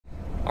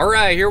All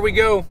right, here we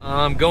go.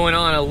 I'm going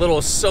on a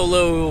little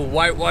solo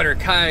whitewater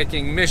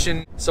kayaking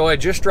mission. So I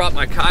just dropped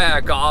my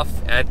kayak off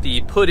at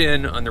the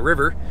put-in on the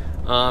river.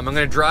 I'm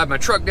gonna drive my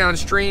truck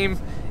downstream,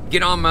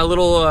 get on my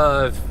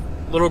little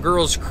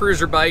girl's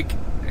cruiser bike,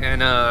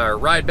 and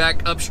ride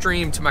back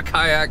upstream to my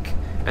kayak,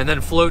 and then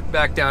float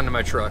back down to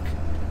my truck.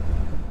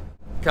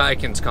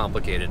 Kayaking's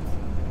complicated.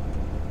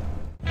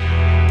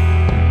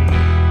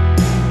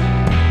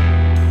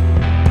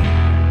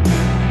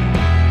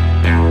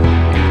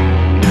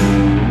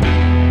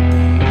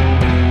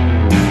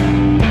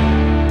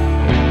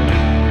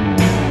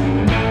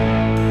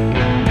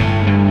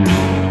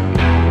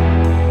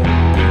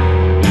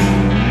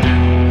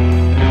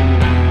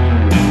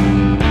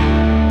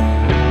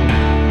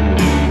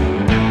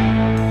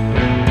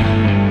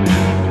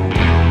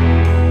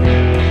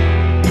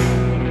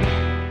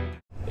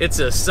 It's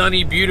a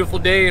sunny, beautiful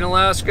day in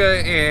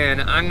Alaska,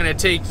 and I'm gonna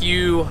take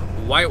you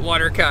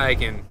whitewater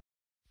kayaking.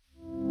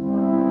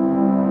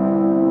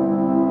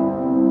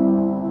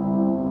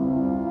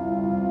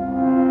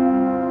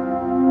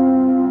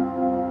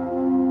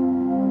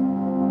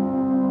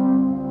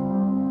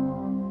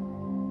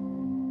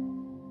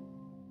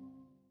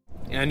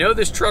 I know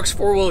this truck's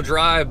four-wheel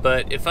drive,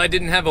 but if I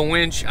didn't have a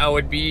winch, I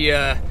would be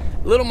a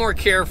little more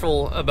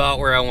careful about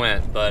where I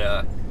went,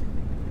 but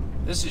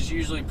this is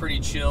usually pretty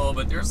chill,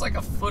 but there's like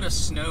a foot of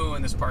snow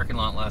in this parking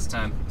lot last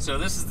time. So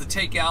this is the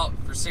takeout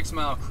for 6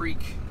 Mile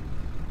Creek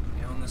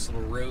on this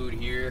little road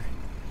here.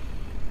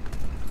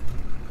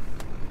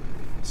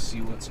 Let's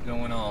see what's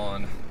going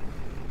on.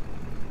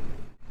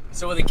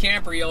 So with a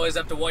camper, you always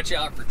have to watch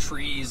out for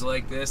trees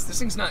like this. This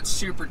thing's not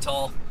super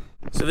tall.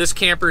 So this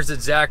camper is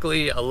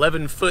exactly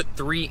 11 foot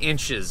 3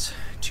 inches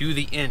to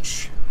the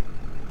inch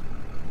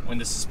when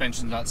the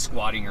suspension's not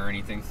squatting or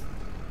anything.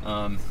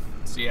 So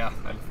yeah,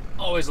 I'm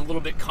always a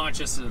little bit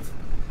conscious of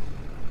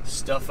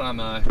stuff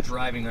I'm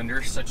driving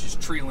under, such as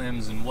tree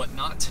limbs and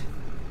whatnot.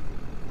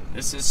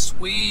 This is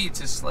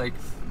sweet. It's like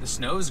the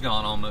snow's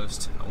gone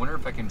almost. I wonder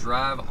if I can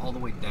drive all the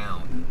way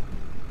down.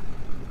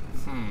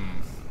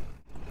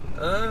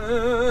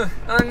 I'm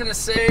gonna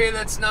say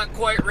that's not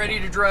quite ready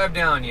to drive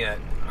down yet.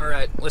 All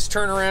right, let's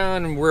turn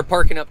around and we're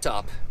parking up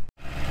top.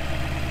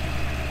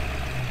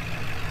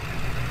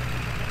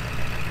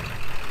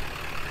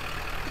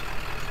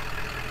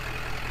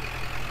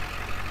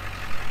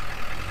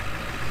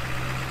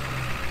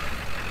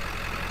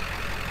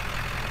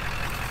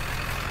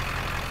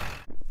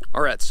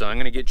 All right, so I'm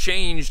gonna get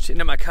changed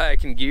into my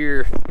kayaking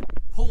gear,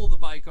 pull the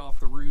bike off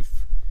the roof,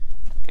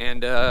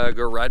 and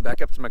go ride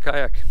back up to my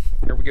kayak.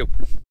 Here we go.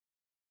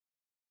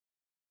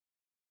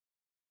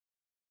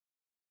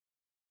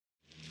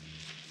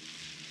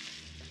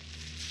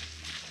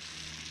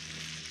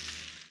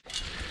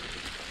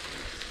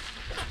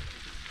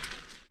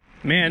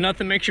 Man,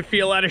 nothing makes you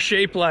feel out of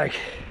shape like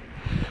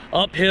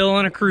uphill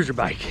on a cruiser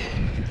bike.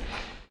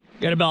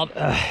 Got about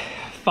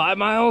 5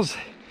 miles.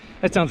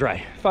 That sounds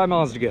right, 5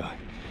 miles to go.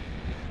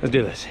 Let's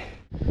do this.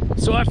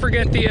 So I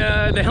forget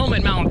the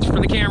helmet mounts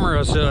for the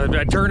camera, so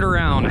I turned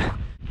around.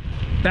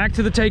 Back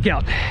to the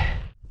takeout.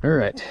 All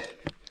right,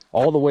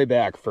 all the way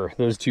back for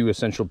those 2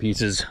 essential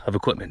pieces of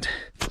equipment.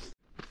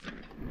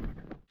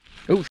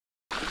 Oh,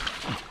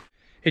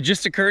 it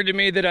just occurred to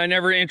me that I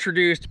never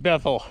introduced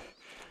Bethel,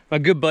 my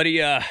good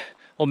buddy,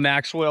 old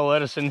Maxwell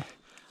Edison.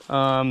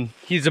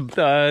 He's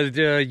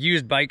a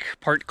used bike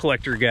part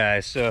collector guy,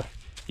 so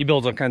he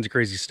builds all kinds of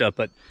crazy stuff,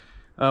 but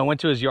went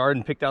to his yard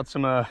and picked out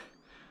some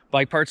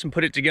bike parts and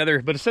put it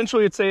together. But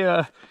essentially it's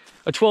a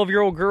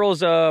 12-year-old girl's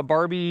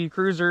Barbie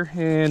cruiser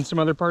and some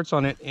other parts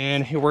on it,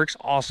 and it works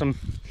awesome.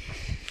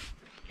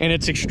 And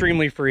it's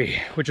extremely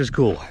free, which is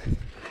cool.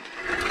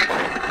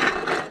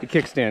 The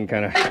kickstand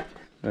kind of,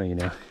 well, you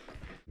know.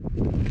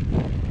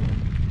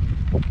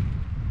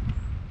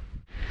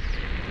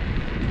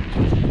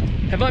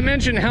 Have I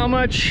mentioned how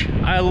much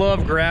I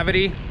love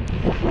gravity?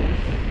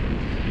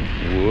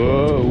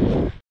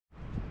 Whoa.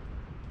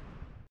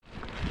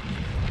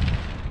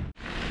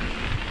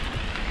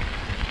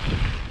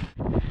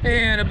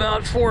 And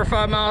about 4 or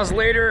 5 miles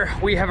later,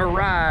 we have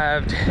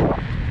arrived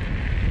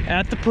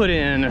at the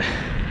put-in.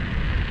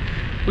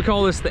 We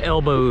call this the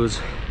elbows.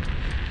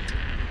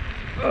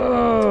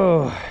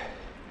 Oh.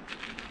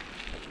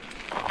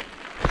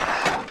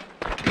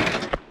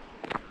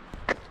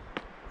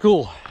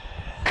 Cool.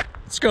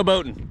 Let's go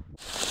boating.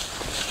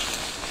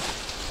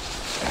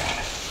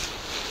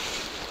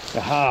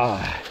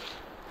 Aha.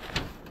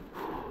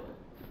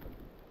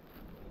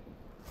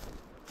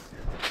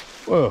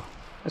 Whoa,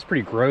 that's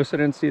pretty gross. I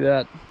didn't see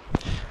that.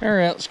 All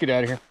right, let's get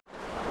out of here.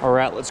 All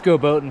right, let's go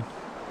boating.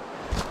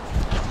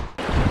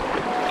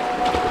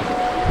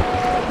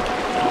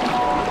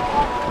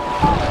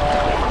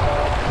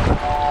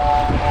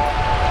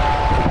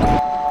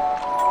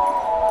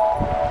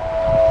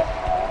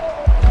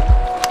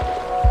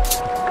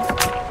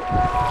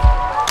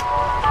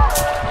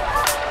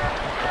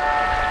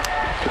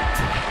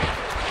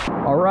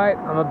 Alright,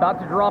 I'm about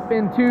to drop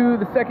into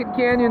the second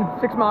canyon,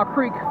 6 Mile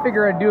Creek.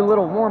 Figure I'd do a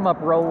little warm-up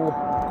roll.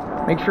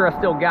 Make sure I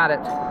still got it.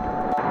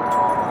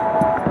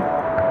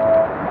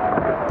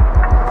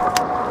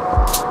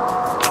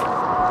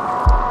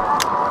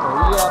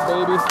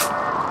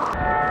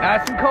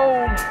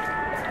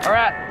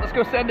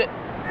 let's go send it.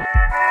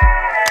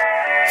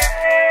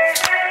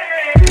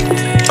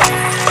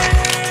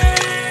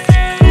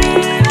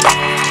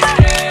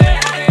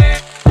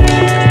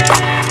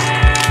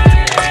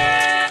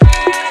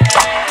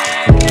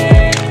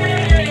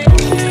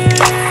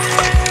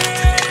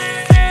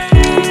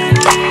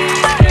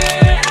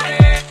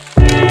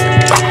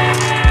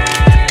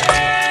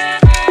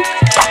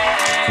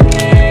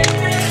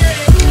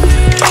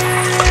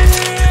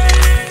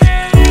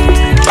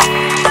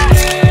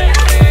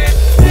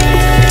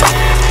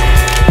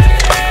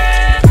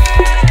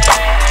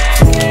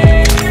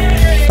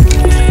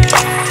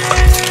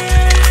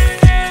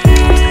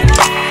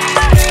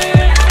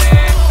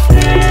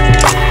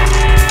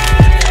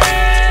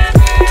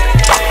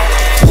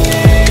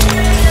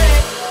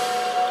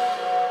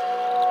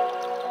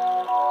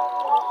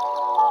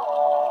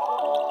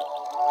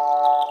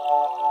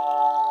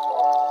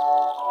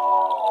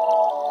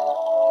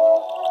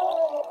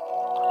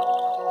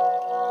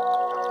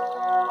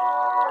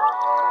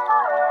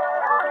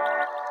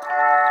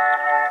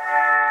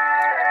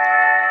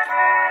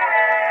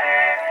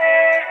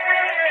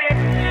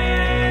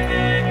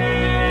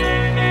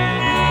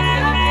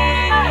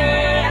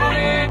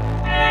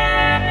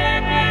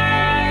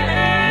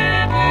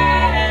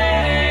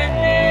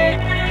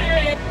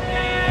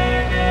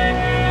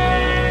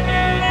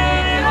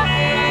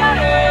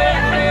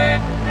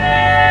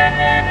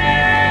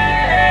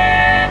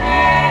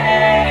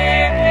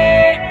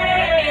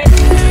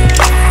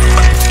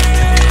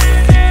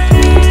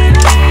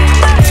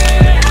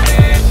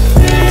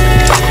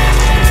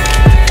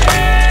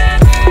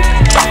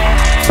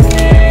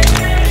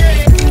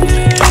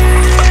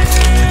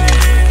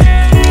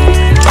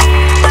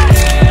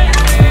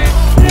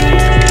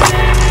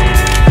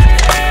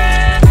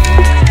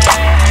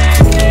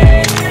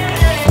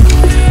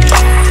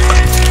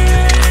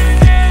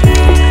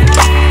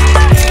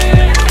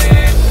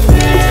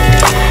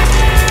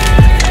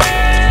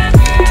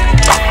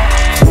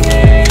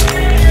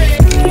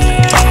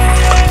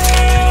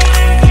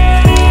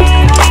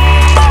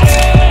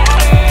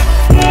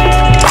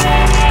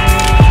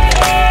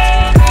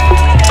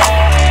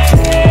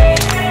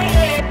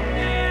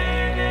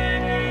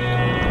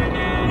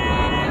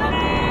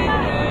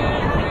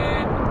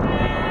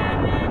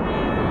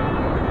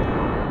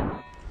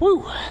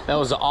 Woo, that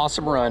was an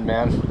awesome run,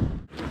 man.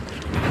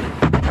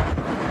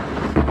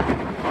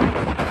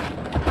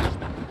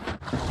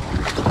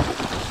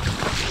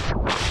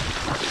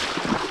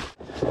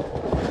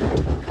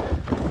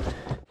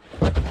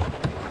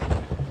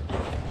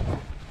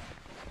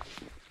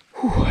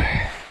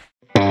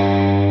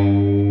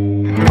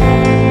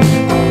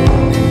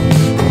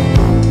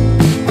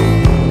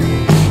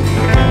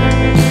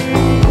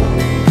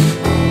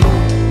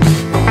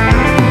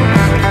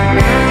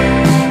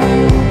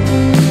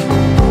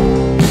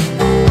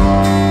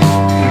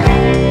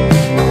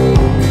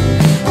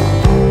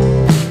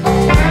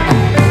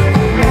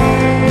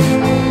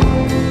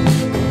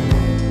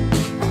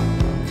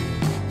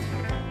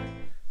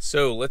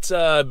 So let's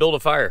build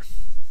a fire.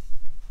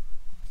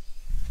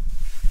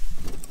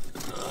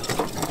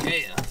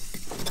 Yeah.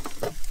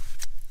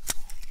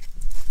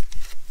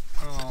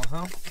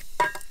 Uh-huh.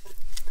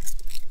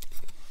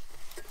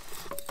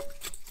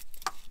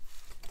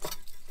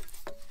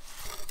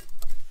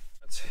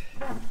 Let's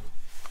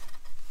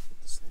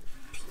put this little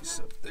piece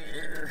up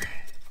there.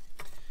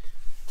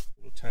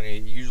 Little tiny,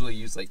 usually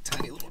use like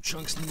tiny little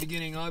chunks in the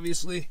beginning,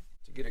 obviously,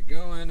 to get it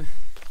going.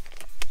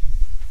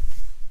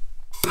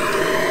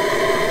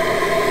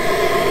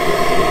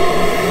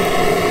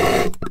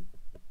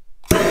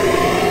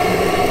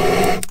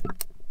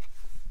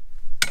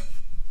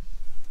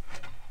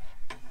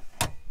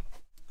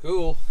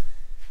 Cool.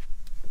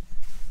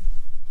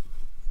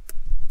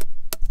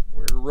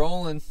 We're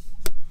rolling.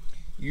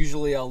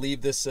 Usually I'll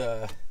leave this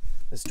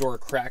this door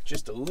cracked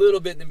just a little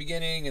bit in the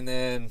beginning and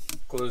then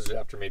close it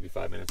after maybe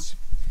 5 minutes.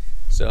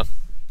 So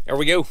there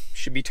we go.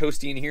 Should be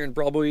toasty in here in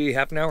probably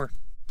half an hour.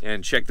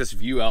 And check this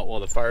view out while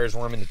the fire is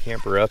warming the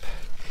camper up.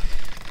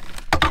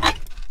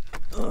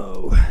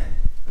 Oh,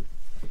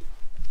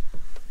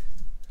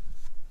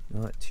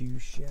 not too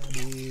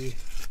shabby.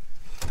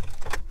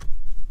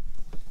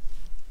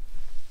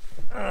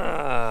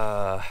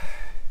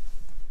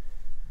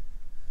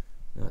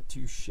 Not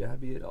too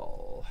shabby at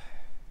all.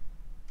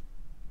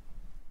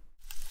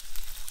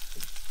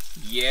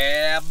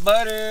 Yeah,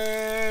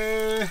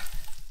 butter.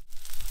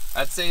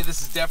 I'd say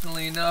this is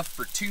definitely enough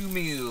for 2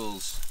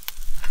 meals.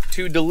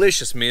 2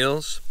 delicious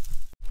meals.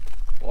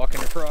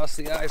 Walking across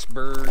the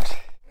iceberg.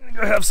 I'm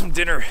gonna go have some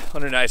dinner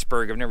on an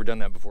iceberg. I've never done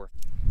that before.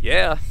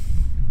 Yeah.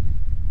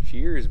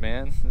 Cheers,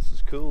 man. This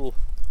is cool.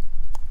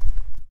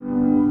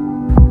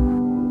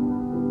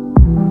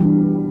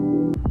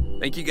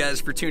 Thank you guys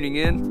for tuning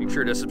in. Make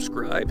sure to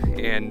subscribe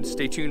and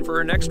stay tuned for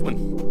our next one.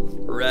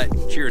 All right,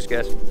 cheers,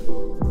 guys.